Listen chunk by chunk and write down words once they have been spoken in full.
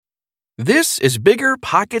This is Bigger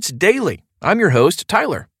Pockets Daily. I'm your host,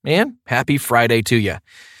 Tyler, and happy Friday to you.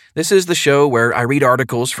 This is the show where I read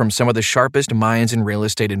articles from some of the sharpest minds in real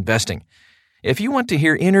estate investing. If you want to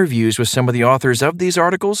hear interviews with some of the authors of these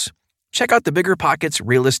articles, check out the Bigger Pockets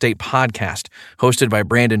Real Estate Podcast, hosted by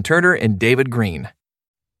Brandon Turner and David Green.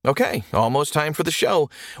 Okay, almost time for the show.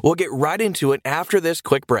 We'll get right into it after this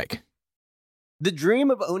quick break. The dream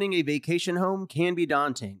of owning a vacation home can be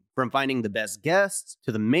daunting, from finding the best guests,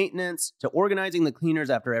 to the maintenance, to organizing the cleaners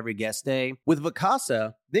after every guest stay. With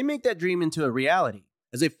Vacasa, they make that dream into a reality.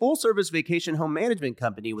 As a full-service vacation home management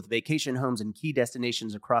company with vacation homes in key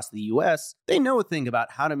destinations across the U.S., they know a thing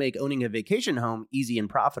about how to make owning a vacation home easy and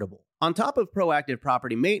profitable. On top of proactive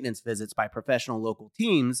property maintenance visits by professional local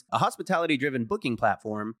teams, a hospitality-driven booking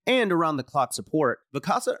platform, and around-the-clock support,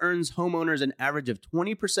 Vacasa earns homeowners an average of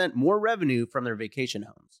 20% more revenue from their vacation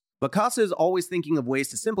homes. Vacasa is always thinking of ways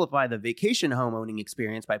to simplify the vacation home owning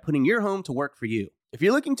experience by putting your home to work for you. If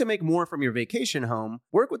you're looking to make more from your vacation home,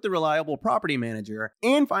 work with the reliable property manager,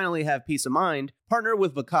 and finally have peace of mind, partner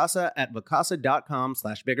with Vacasa at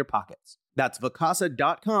vacasa.com/biggerpockets. That's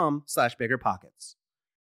vacasa.com/biggerpockets.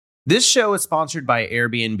 This show is sponsored by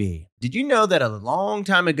Airbnb. Did you know that a long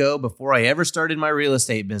time ago, before I ever started my real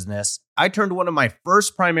estate business, I turned one of my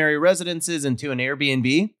first primary residences into an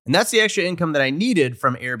Airbnb? And that's the extra income that I needed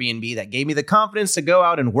from Airbnb that gave me the confidence to go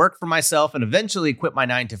out and work for myself and eventually quit my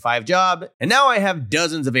 9-to-5 job. And now I have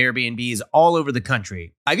dozens of Airbnbs all over the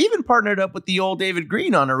country. I've even partnered up with the old David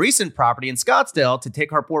Green on a recent property in Scottsdale to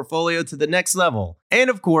take our portfolio to the next level. And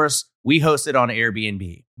of course, we host it on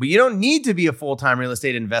Airbnb. But you don't need to be a full-time real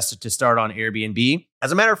estate investor to start on Airbnb.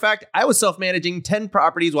 As a matter of fact, I was self-managing 10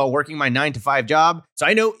 properties while working my 9-to-5 job, so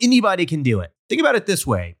I know anybody can do it. Think about it this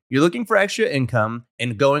way. You're looking for extra income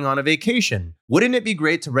and going on a vacation. Wouldn't it be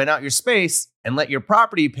great to rent out your space and let your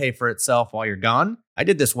property pay for itself while you're gone? I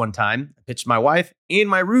did this one time. I pitched my wife and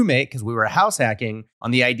my roommate, because we were house hacking, on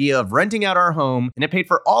the idea of renting out our home, and it paid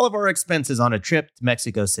for all of our expenses on a trip to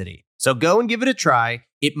Mexico City. So go and give it a try.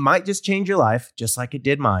 It might just change your life, just like it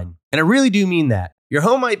did mine. And I really do mean that. Your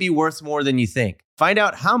home might be worth more than you think. Find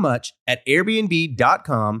out how much at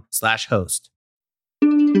airbnb.com/host.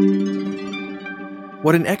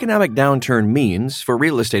 What an economic downturn means for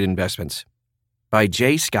real estate investments, by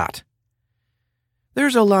Jay Scott.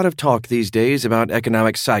 There's a lot of talk these days about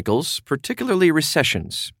economic cycles, particularly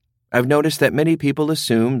recessions. I've noticed that many people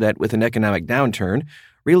assume that with an economic downturn,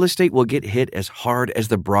 real estate will get hit as hard as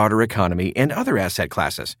the broader economy and other asset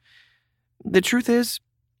classes. The truth is,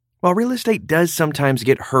 while real estate does sometimes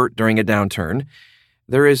get hurt during a downturn,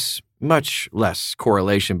 there is much less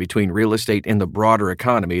correlation between real estate and the broader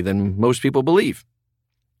economy than most people believe.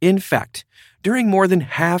 In fact, during more than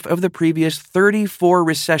half of the previous 34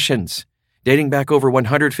 recessions, dating back over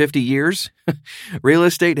 150 years, real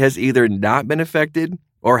estate has either not been affected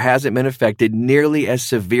or hasn't been affected nearly as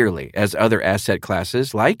severely as other asset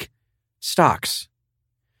classes like stocks.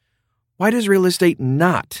 Why does real estate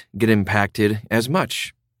not get impacted as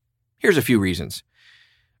much? Here's a few reasons.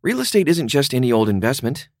 Real estate isn't just any old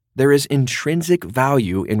investment. There is intrinsic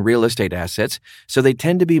value in real estate assets, so they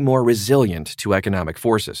tend to be more resilient to economic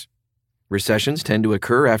forces. Recessions tend to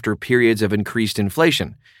occur after periods of increased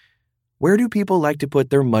inflation. Where do people like to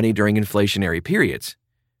put their money during inflationary periods?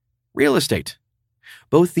 Real estate.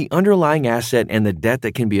 Both the underlying asset and the debt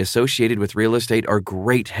that can be associated with real estate are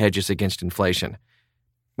great hedges against inflation.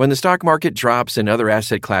 When the stock market drops and other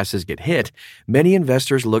asset classes get hit, many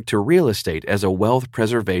investors look to real estate as a wealth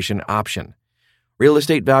preservation option. Real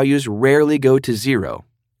estate values rarely go to zero,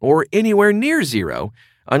 or anywhere near zero,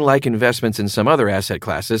 unlike investments in some other asset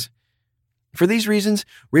classes. For these reasons,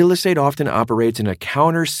 real estate often operates in a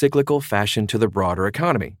counter-cyclical fashion to the broader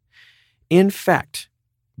economy. In fact,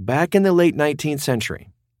 back in the late 19th century,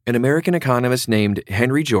 an American economist named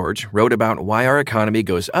Henry George wrote about why our economy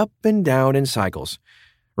goes up and down in cycles.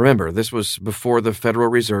 Remember, this was before the Federal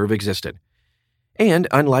Reserve existed. And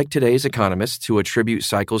unlike today's economists who attribute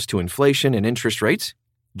cycles to inflation and interest rates,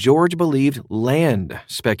 George believed land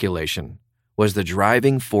speculation was the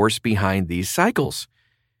driving force behind these cycles.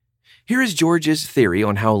 Here is George's theory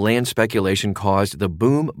on how land speculation caused the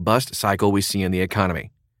boom-bust cycle we see in the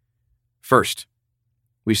economy. First,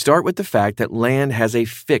 we start with the fact that land has a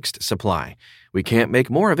fixed supply. We can't make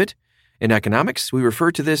more of it. In economics, we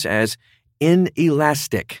refer to this as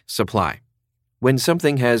inelastic supply. When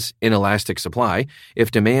something has inelastic supply, if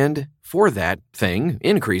demand for that thing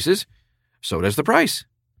increases, so does the price.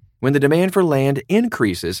 When the demand for land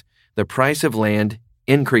increases, the price of land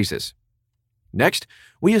increases. Next,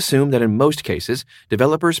 we assume that in most cases,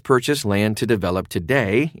 developers purchase land to develop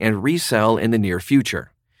today and resell in the near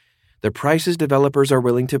future. The prices developers are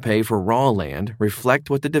willing to pay for raw land reflect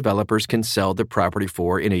what the developers can sell the property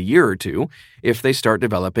for in a year or two if they start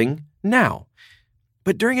developing now.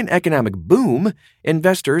 But during an economic boom,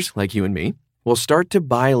 investors, like you and me, will start to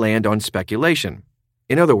buy land on speculation.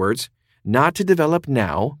 In other words, not to develop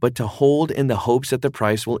now, but to hold in the hopes that the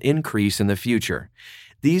price will increase in the future.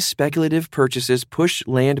 These speculative purchases push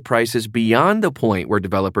land prices beyond the point where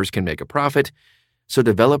developers can make a profit, so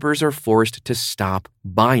developers are forced to stop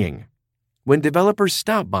buying. When developers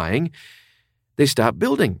stop buying, they stop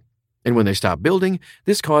building. And when they stop building,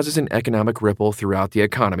 this causes an economic ripple throughout the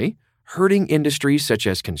economy, hurting industries such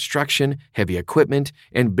as construction, heavy equipment,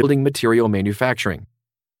 and building material manufacturing.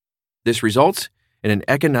 This results in an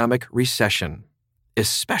economic recession,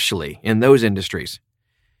 especially in those industries.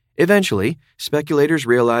 Eventually, speculators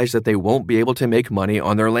realize that they won't be able to make money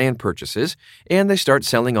on their land purchases, and they start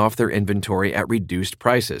selling off their inventory at reduced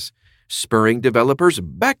prices, spurring developers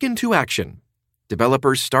back into action.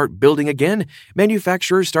 Developers start building again,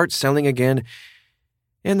 manufacturers start selling again,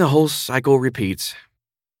 and the whole cycle repeats.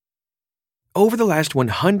 Over the last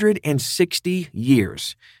 160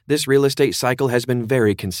 years, this real estate cycle has been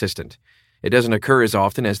very consistent. It doesn't occur as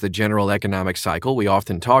often as the general economic cycle we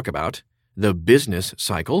often talk about, the business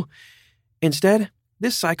cycle. Instead,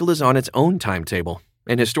 this cycle is on its own timetable,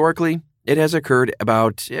 and historically, it has occurred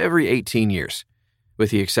about every 18 years. With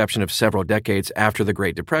the exception of several decades after the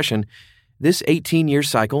Great Depression, this 18-year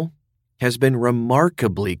cycle has been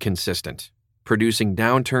remarkably consistent, producing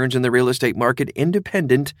downturns in the real estate market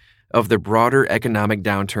independent of the broader economic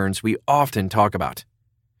downturns we often talk about.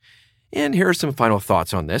 And here are some final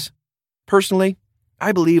thoughts on this. Personally,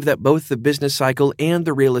 I believe that both the business cycle and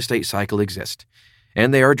the real estate cycle exist,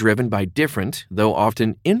 and they are driven by different, though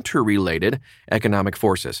often interrelated, economic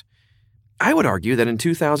forces. I would argue that in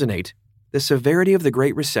 2008, the severity of the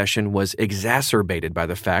Great Recession was exacerbated by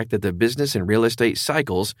the fact that the business and real estate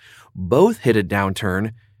cycles both hit a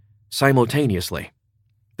downturn simultaneously.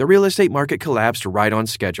 The real estate market collapsed right on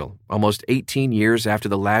schedule, almost 18 years after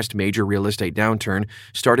the last major real estate downturn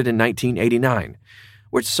started in 1989,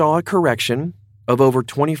 which saw a correction of over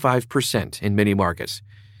 25% in many markets.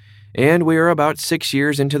 And we are about 6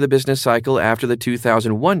 years into the business cycle after the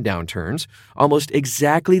 2001 downturns, almost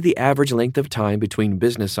exactly the average length of time between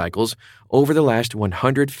business cycles over the last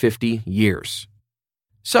 150 years.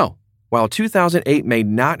 So, while 2008 may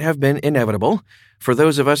not have been inevitable, for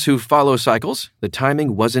those of us who follow cycles, the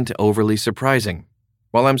timing wasn't overly surprising.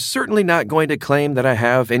 While I'm certainly not going to claim that I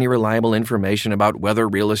have any reliable information about whether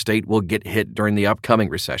real estate will get hit during the upcoming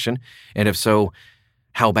recession, and if so,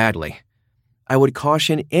 how badly, I would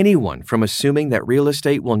caution anyone from assuming that real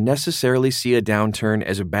estate will necessarily see a downturn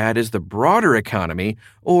as bad as the broader economy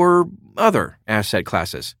or other asset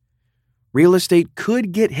classes. Real estate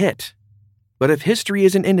could get hit, but if history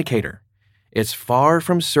is an indicator, it's far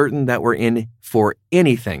from certain that we're in for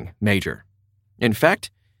anything major. In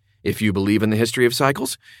fact, if you believe in the history of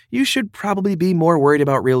cycles, you should probably be more worried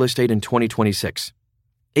about real estate in 2026,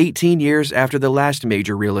 18 years after the last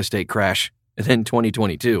major real estate crash, than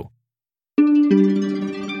 2022.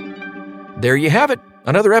 There you have it,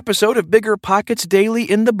 another episode of Bigger Pockets Daily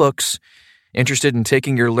in the books. Interested in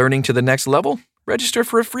taking your learning to the next level? Register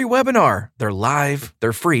for a free webinar. They're live,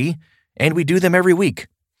 they're free, and we do them every week.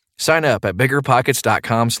 Sign up at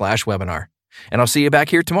biggerpockets.com/webinar. And I'll see you back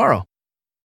here tomorrow.